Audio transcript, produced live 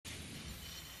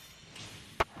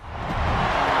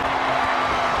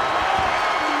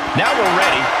Now we're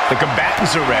ready. The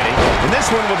combatants are ready. And this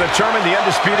one will determine the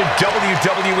undisputed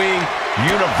WWE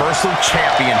Universal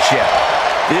Championship.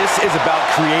 This is about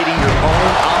creating your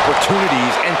own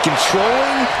opportunities and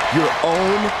controlling your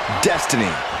own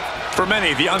destiny. For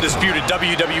many, the undisputed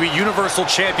WWE Universal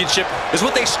Championship is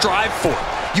what they strive for.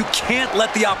 You can't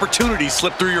let the opportunity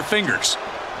slip through your fingers.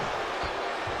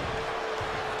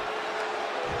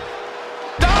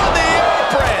 On the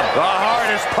apron! The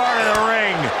hardest part of the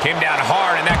ring. Came down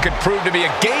hard, and that could prove to be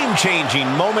a game-changing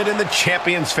moment in the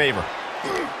champion's favor.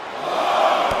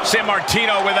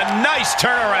 Sammartino with a nice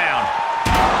turnaround.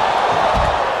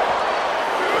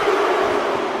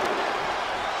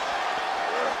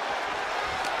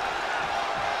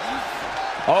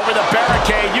 Over the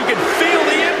barricade, you can feel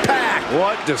the impact.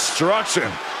 What destruction.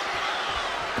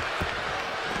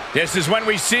 This is when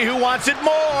we see who wants it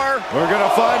more. We're going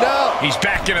to find out. He's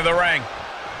back into the ring.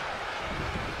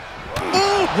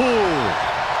 Ooh.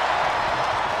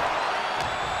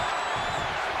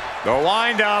 The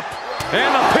wind-up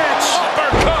and the pitch.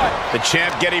 Uppercut. The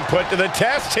champ getting put to the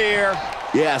test here.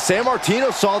 Yeah,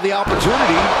 Sammartino saw the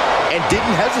opportunity and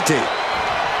didn't hesitate.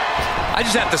 I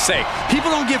just have to say,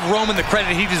 people don't give Roman the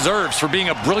credit he deserves for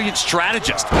being a brilliant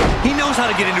strategist. He knows how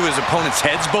to get into his opponent's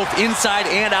heads, both inside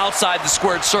and outside the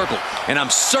squared circle. And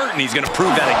I'm certain he's going to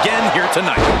prove that again here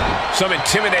tonight. Some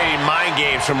intimidating mind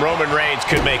games from Roman Reigns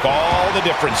could make all the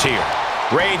difference here.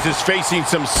 Reigns is facing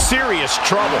some serious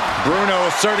trouble. Bruno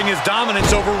asserting his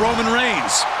dominance over Roman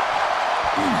Reigns.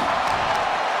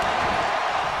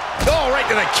 Oh, right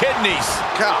to the kidneys.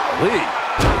 Golly.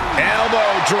 Elbow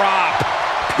drop.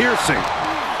 Piercing.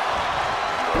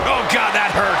 Oh, God,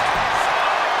 that hurt.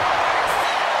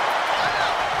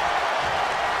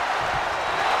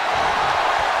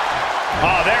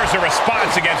 Oh, there's a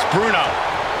response against Bruno.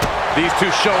 These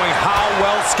two showing how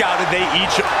well scouted they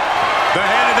each are. The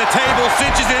head of the table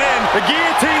cinches it in. The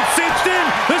guillotine cinched in.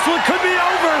 This one could be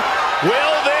over.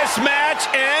 Will this match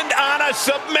end on a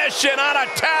submission, on a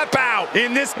tap out?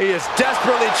 He is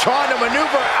desperately trying to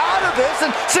maneuver out of this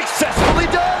and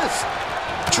successfully does.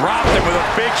 Dropped him with a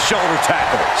big shoulder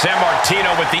tackle.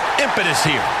 Sammartino with the impetus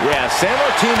here. Yeah,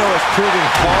 Sammartino is proving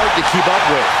hard to keep up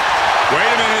with. Wait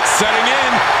a minute, setting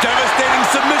in. Devastating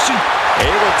submission.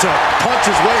 Able to punch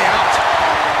his way out.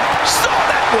 Saw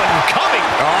that one coming.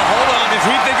 Oh, hold on. Is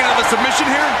he thinking of a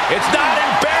submission here? It's not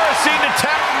embarrassing to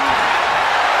tap.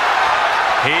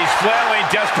 He's flailing,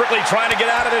 desperately trying to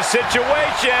get out of this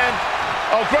situation.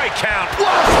 Oh, great count. What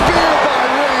a spear by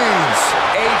Reigns.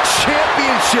 A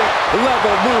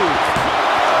championship-level move.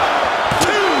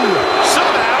 Two.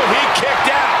 Somehow he kicked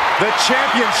out. The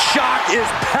champion's shock is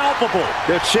palpable.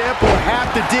 The champ will have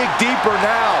to dig deeper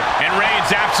now. And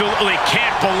Reigns absolutely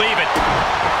can't believe it.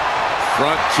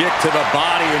 Front kick to the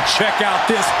body, and check out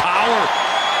this power.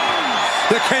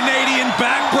 The Canadian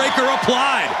backbreaker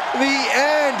applied. The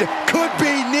end could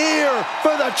be near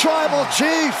for the Tribal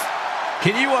Chief.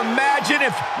 Can you imagine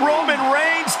if Roman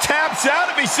Reigns taps out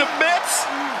if he submits?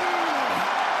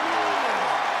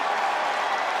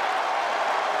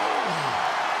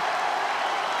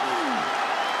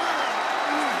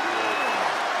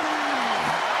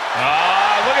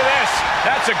 Look at this.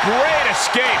 That's a great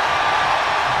escape.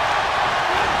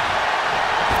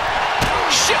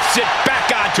 Shifts it back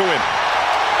onto him.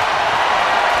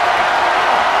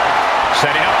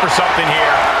 Setting up for something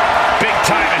here. Big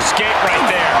time escape right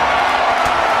there.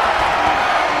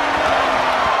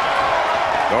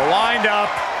 The wind-up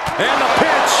and the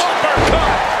pitch.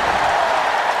 Uppercut.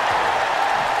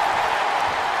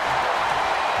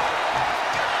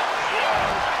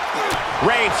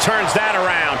 Reigns turns that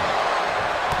around.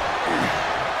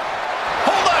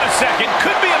 Hold on a second.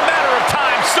 Could be a matter of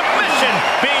time. Submission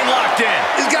being locked in.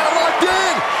 He's got it locked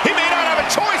in. He may not have a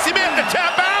choice. He may have to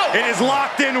tap out. It is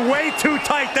locked in way too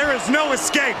tight. There is no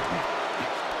escape.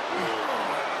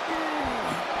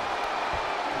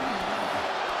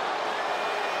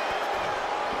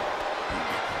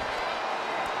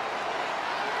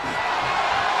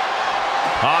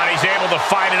 Oh, he's able to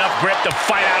find enough grip to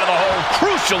fight out of the hole.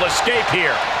 Crucial escape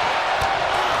here.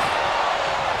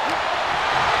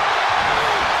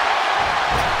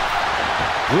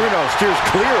 Bruno steers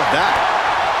clear of that.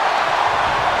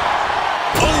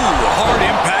 Oh, hard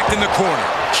impact in the corner.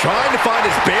 Trying to find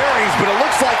his bearings, but it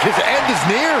looks like his end is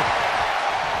near.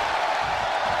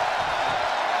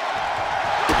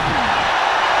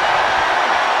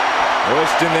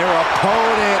 Pushing their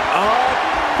opponent up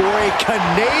for a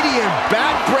Canadian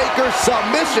backbreaker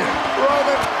submission.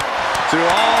 Roman. To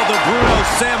all the Bruno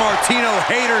Sammartino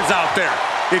haters out there,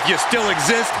 if you still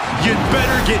exist, you'd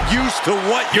better get used to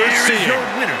what you're seeing. Here is your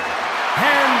winner,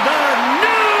 and the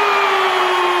new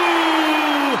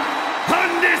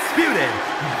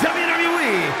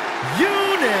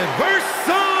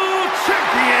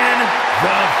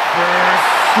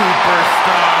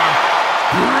superstar,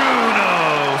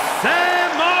 Bruno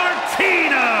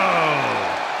Sammartino.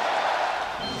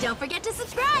 Don't forget to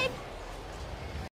subscribe.